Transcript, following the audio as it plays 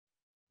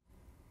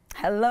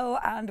Hello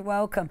and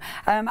welcome.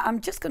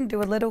 I'm just going to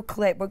do a little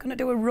clip. We're going to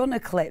do a run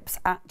of clips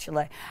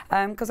actually,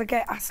 because I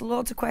get asked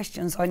loads of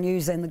questions on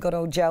using the good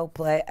old gel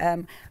plate.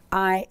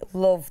 I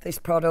love this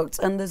product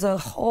and there's a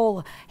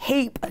whole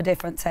heap of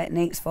different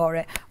techniques for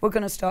it. We're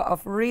going to start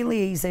off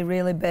really easy,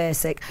 really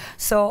basic.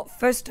 So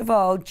first of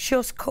all,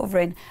 just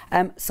covering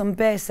some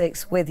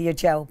basics with your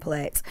gel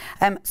plates.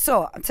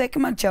 So I'm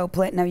taking my gel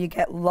plate. Now you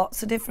get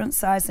lots of different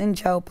sizing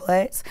gel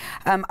plates.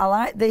 I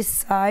like this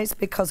size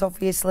because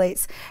obviously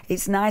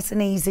it's nice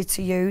and easy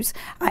to use.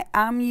 I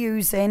am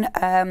using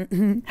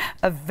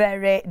a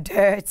very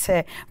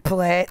dirty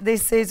plate.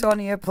 This is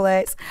one of your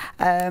plates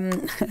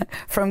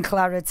from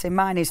Clarity.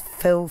 Mine is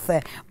filthy,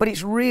 but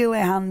it's really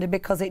handy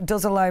because it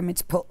does allow me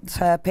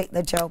to pick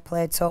the gel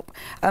plate up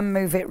and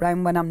move it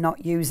around when I'm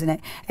not using it.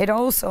 It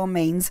also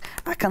means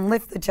I can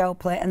lift the gel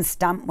plate and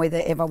stamp with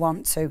it if I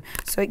want to.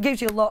 So it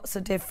gives you lots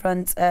of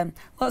different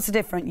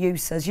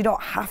uses. You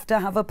don't have to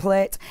have a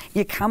plate.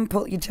 You can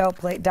put your gel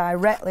plate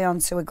directly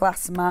onto a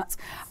glass mat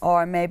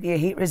or maybe a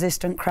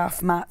heat-resistant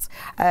craft mat.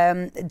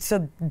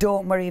 So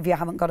don't worry if you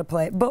haven't got a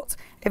plate. But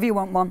if you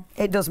want one,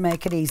 it does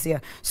make it easier.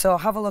 So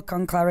have a look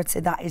on Clarity.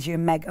 That is your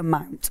mega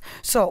mount.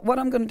 So what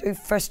I'm going to do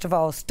first of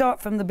all,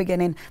 start from the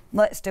beginning.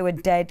 Let's do a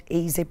dead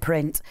easy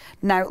print.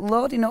 Now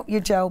loading up your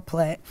gel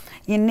plate,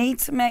 you need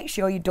to make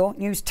sure you don't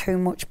use too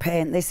much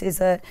paint. This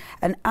is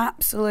an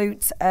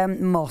absolute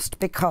must,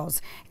 because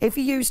if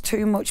you use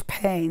too much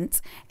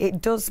paint,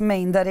 it does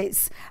mean that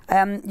it's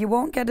you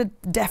won't get a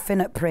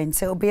definite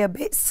print. It'll be a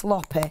bit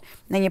sloppy, and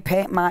then your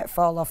paint might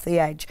fall off the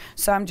edge.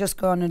 So I'm just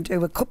going to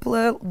do a couple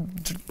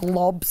of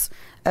blobs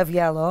of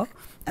yellow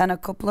and a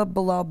couple of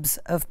blobs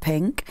of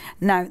pink.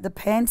 Now the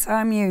paint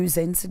I'm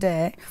using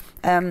today,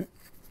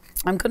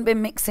 I'm going to be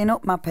mixing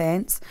up my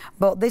paints,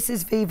 but this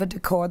is Viva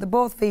Decor. They're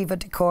both Viva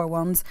Decor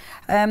ones.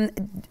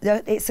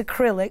 It's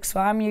acrylic, so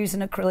I'm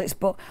using acrylics,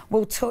 but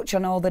we'll touch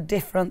on all the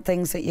different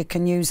things that you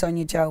can use on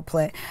your gel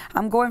plate.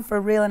 I'm going for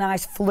a really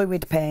nice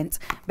fluid paint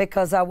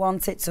because I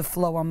want it to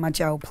flow on my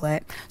gel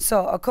plate.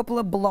 So a couple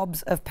of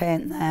blobs of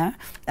paint there,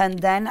 and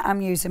then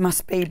I'm using my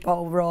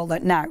speedball roller.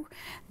 Now,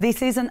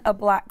 this isn't a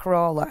black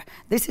roller.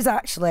 This is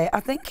actually, I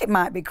think it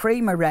might be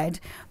creamer red,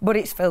 but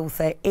it's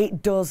filthy.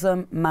 It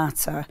doesn't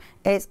matter.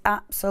 It's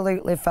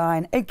absolutely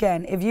fine.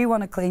 Again, if you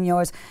want to clean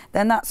yours,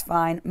 then that's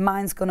fine.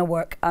 Mine's going to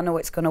work. I know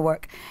it's going to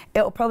work.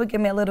 It'll probably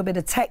give me a little bit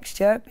of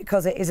texture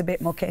because it is a bit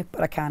mucky,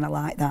 but I kind of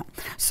like that.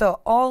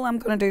 So all I'm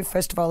going to do,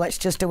 first of all, let's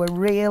just do a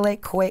really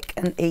quick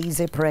and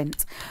easy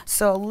print.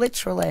 So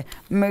literally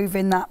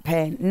moving that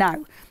paint.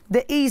 Now,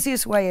 the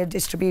easiest way of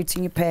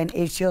distributing your paint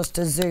is just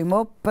to zoom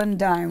up and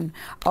down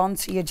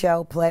onto your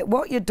gel plate.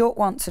 What you don't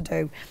want to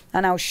do,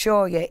 and I'll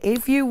show you,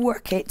 if you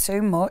work it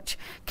too much,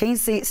 can you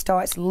see it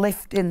starts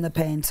lifting the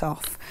paint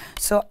off?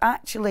 So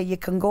actually you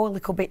can go a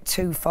little bit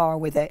too far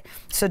with it.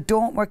 So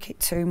don't work it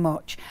too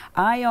much.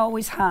 I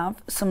always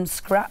have some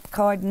scrap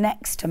card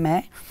next to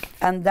me,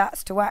 and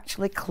that's to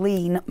actually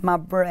clean my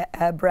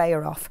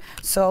brayer off.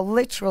 So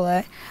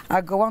literally I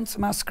go onto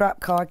my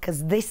scrap card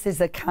because this is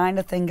the kind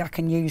of thing I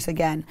can use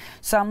again.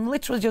 So I'm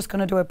literally just going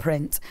to do a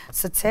print.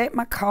 So take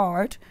my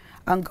card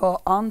and go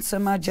onto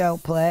my gel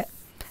plate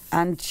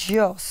and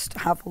just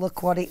have a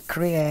look what it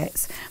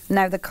creates.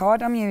 Now the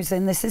card I'm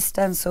using, this is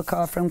stencil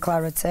card from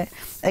Clarity.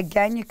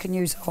 Again, you can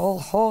use a whole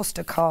host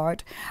of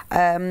card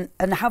and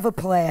have a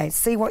play,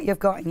 see what you've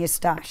got in your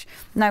stash.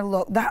 Now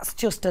look, that's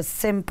just a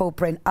simple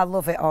print. I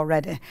love it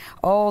already.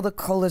 All the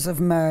colours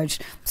have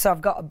merged. So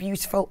I've got a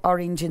beautiful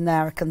orange in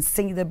there. I can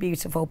see the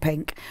beautiful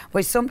pink.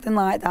 With something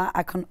like that,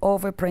 I can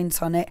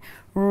overprint on it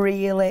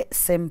really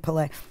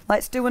simply.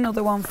 Let's do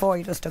another one for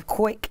you, just a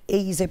quick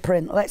easy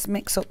print. Let's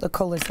mix up the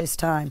colours this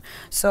time.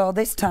 So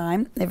this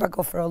time, if I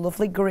go for a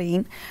lovely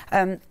green,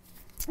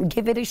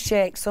 give it a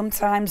shake.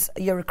 Sometimes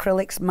your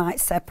acrylics might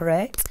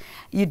separate.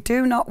 You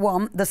do not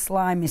want the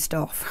slimy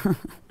stuff.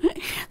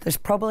 There's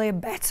probably a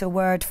better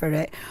word for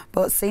it,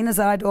 but seeing as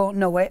I don't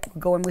know it, I'm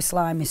going with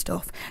slimy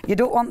stuff. You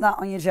don't want that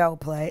on your gel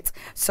plate,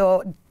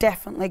 so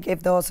definitely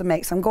give those a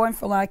mix. I'm going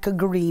for like a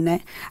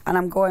greeny, and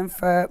I'm going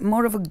for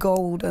more of a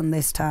golden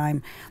this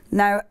time.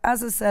 Now,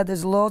 as I said,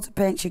 there's loads of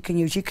paints you can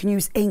use. You can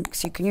use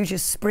inks, you can use your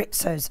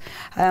spritzers,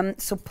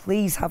 so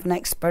please have an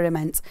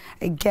experiment.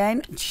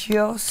 Again,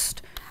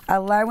 just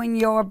allowing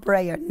your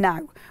brayer.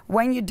 Now,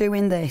 when you're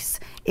doing this,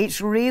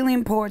 it's really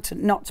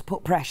important not to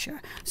put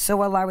pressure.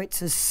 So allow it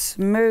to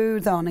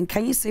smooth on. And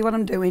can you see what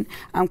I'm doing?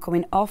 I'm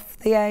coming off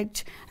the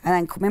edge and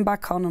then coming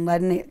back on and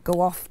letting it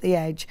go off the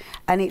edge.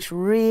 And it's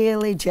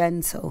really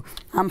gentle.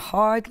 I'm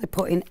hardly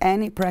putting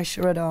any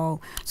pressure at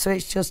all. So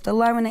it's just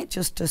allowing it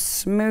just to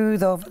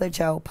smooth over the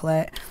gel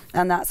plate.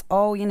 And that's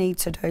all you need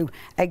to do.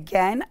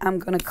 Again, I'm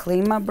going to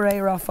clean my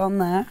brayer off on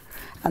there.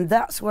 And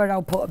that's where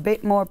I'll put a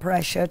bit more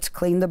pressure to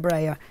clean the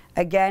brayer.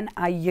 Again,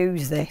 I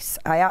use this.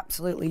 I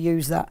absolutely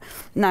use that.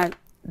 Now,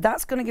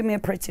 that's going to give me a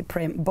pretty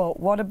print, but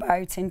what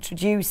about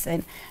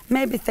introducing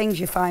maybe things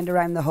you find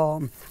around the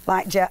home,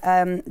 like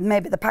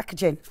maybe the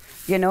packaging,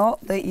 you know,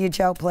 that your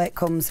gel plate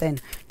comes in.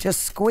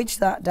 Just squidge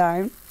that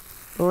down,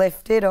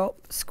 lift it up,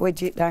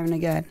 squidge it down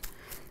again.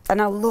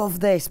 And I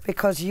love this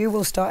because you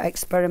will start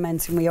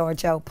experimenting with your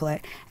gel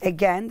plate.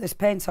 Again, there's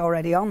paint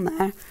already on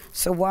there,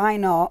 so why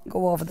not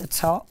go over the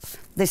top?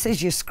 This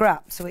is your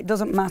scrap, so it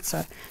doesn't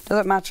matter. It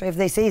doesn't matter if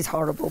this is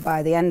horrible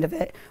by the end of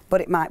it,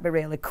 but it might be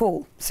really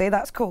cool. See,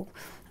 that's cool.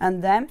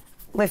 And then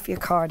lift your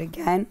card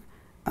again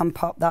and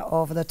pop that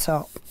over the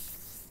top.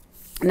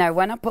 Now,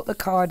 when I put the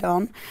card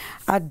on,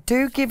 I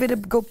do give it a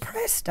good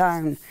press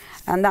down,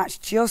 and that's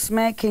just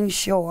making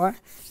sure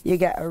you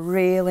get a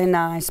really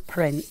nice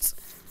print.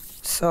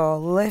 So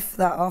lift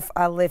that off.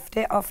 I lift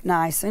it off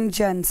nice and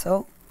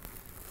gentle,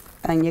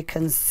 and you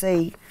can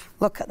see,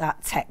 look at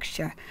that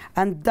texture.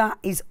 And that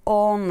is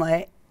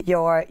only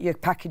your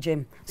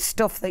packaging,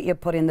 stuff that you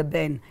put in the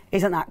bin.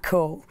 Isn't that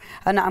cool?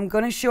 And I'm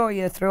going to show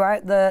you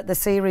throughout the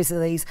series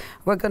of these,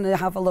 we're going to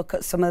have a look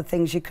at some of the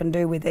things you can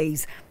do with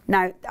these.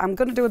 Now, I'm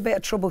going to do a bit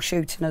of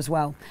troubleshooting as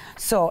well.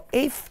 So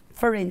if,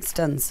 for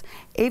instance,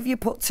 if you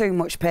put too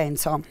much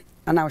paint on,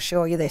 and I'll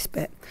show you this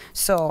bit.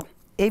 So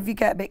if you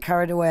get a bit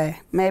carried away,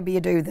 maybe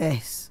you do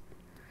this.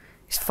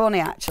 It's funny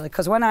actually,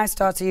 because when I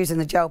started using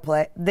the gel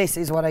plate, this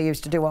is what I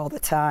used to do all the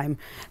time.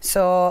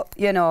 So,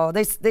 you know,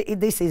 this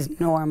is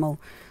normal.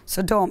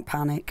 So don't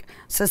panic.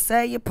 So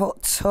say you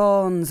put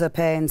tons of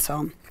paint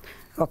on,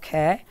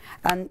 okay?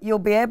 And you'll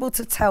be able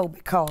to tell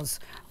because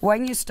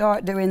when you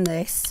start doing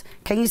this,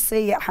 can you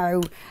see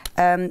how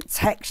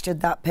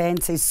textured that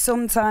paint is?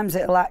 Sometimes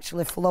it'll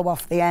actually flow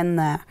off the end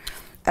there.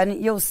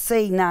 And you'll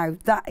see now,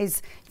 that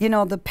is, you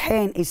know, the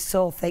paint is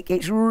so thick.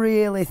 It's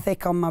really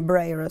thick on my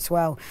brayer as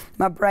well.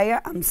 My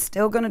brayer, I'm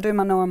still going to do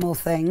my normal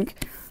thing.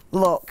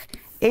 Look,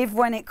 if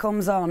when it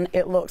comes on,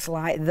 it looks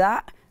like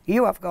that,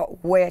 you have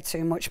got way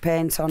too much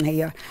paint on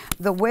here.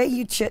 The way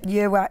you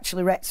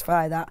actually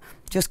rectify that,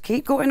 just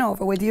keep going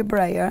over with your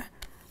brayer,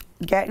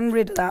 getting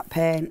rid of that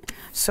paint.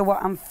 So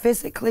what I'm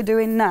physically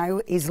doing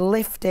now is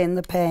lifting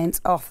the paint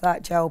off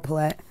that gel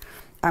plate.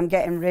 I'm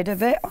getting rid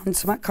of it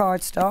onto my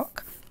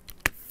cardstock.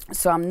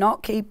 So I'm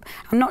not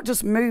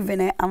just moving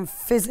it, I'm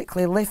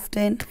physically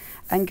lifting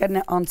and getting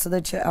it onto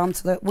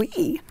the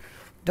wee.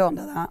 Don't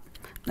do that.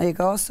 There you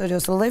go. So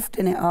just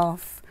lifting it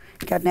off,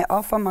 getting it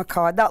off on my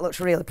card. That looks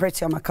really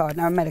pretty on my card.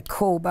 Now I made a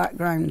cool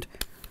background.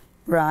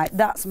 Right,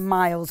 that's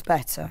miles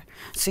better.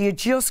 So you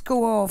just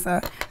go over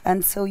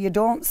until you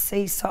don't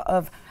see sort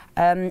of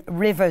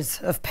rivers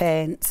of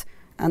paint.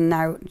 And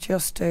now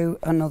just do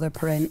another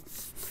print.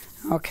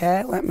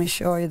 Okay, let me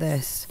show you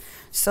this.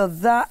 So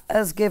that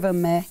has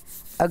given me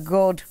a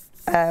good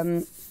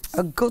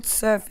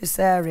surface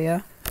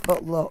area,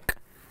 but look,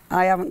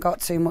 I haven't got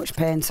too much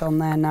paint on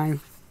there now.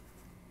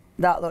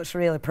 That looks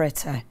really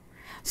pretty.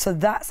 So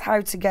that's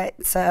how to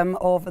get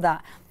over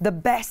that. The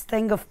best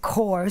thing, of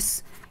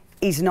course,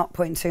 is not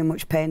putting too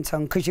much paint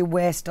on because you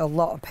waste a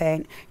lot of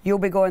paint. You'll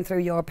be going through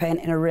your paint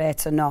in a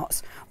rate of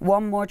knots.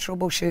 One more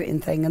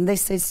troubleshooting thing, and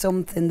this is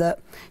something that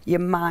you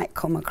might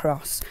come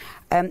across.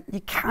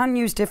 You can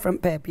use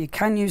different paper, you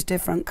can use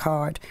different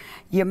card.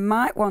 You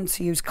might want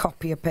to use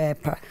copier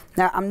paper.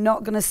 Now, I'm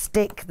not going to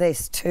stick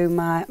this to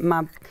my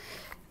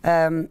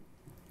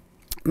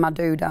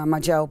doodah, my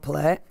gel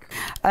plate.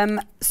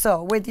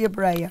 So with your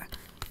brayer,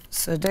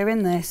 so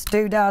doing this,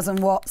 doodahs and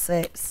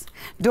whatsits.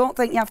 Don't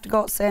think you have to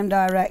go the same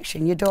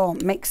direction. You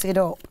don't. Mix it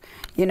up,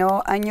 you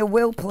know, and you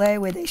will play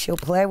with this. You'll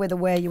play with the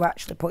way you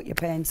actually put your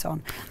paint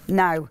on.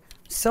 Now,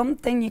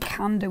 something you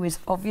can do is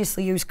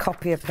obviously use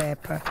copier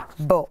paper,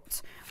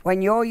 but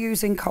when you're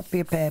using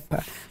copier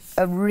paper,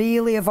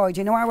 really avoid,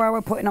 you know how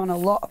we're putting on a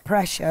lot of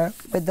pressure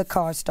with the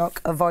cardstock,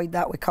 avoid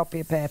that with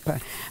copier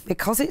paper.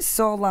 Because it's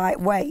so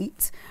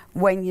lightweight,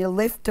 when you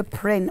lift a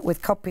print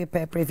with copier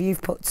paper, if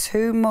you've put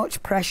too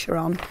much pressure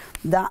on,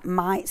 that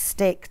might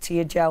stick to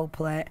your gel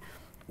plate.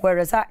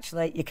 Whereas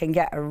actually you can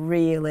get a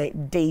really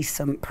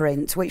decent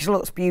print, which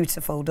looks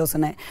beautiful,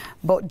 doesn't it?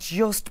 But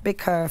just be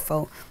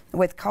careful.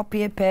 With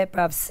copier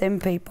paper, I've seen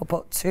people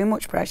put too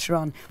much pressure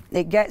on.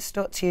 It gets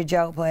stuck to your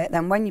gel plate.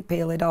 Then when you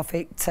peel it off,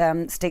 it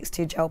sticks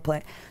to your gel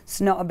plate.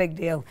 It's not a big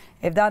deal.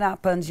 If that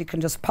happens, you can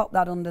just pop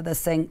that under the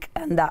sink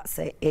and that's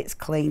it. It's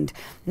cleaned.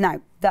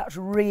 Now, that's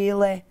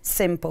really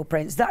simple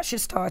prints. That's your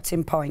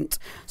starting point.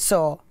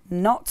 So,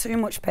 not too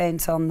much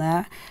paint on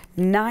there.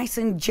 Nice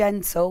and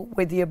gentle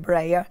with your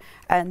brayer.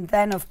 And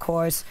then, of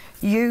course,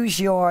 use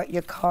your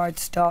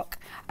cardstock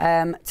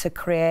to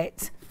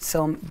create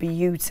some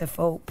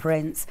beautiful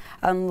prints.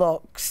 And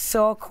look,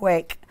 so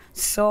quick,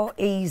 so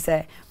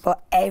easy,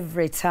 but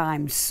every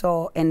time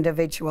so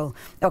individual.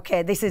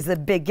 Okay, this is the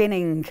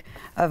beginning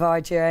of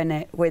our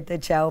journey with the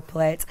gel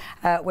plate.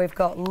 We've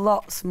got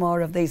lots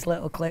more of these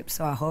little clips,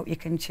 so I hope you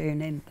can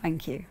tune in.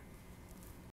 Thank you.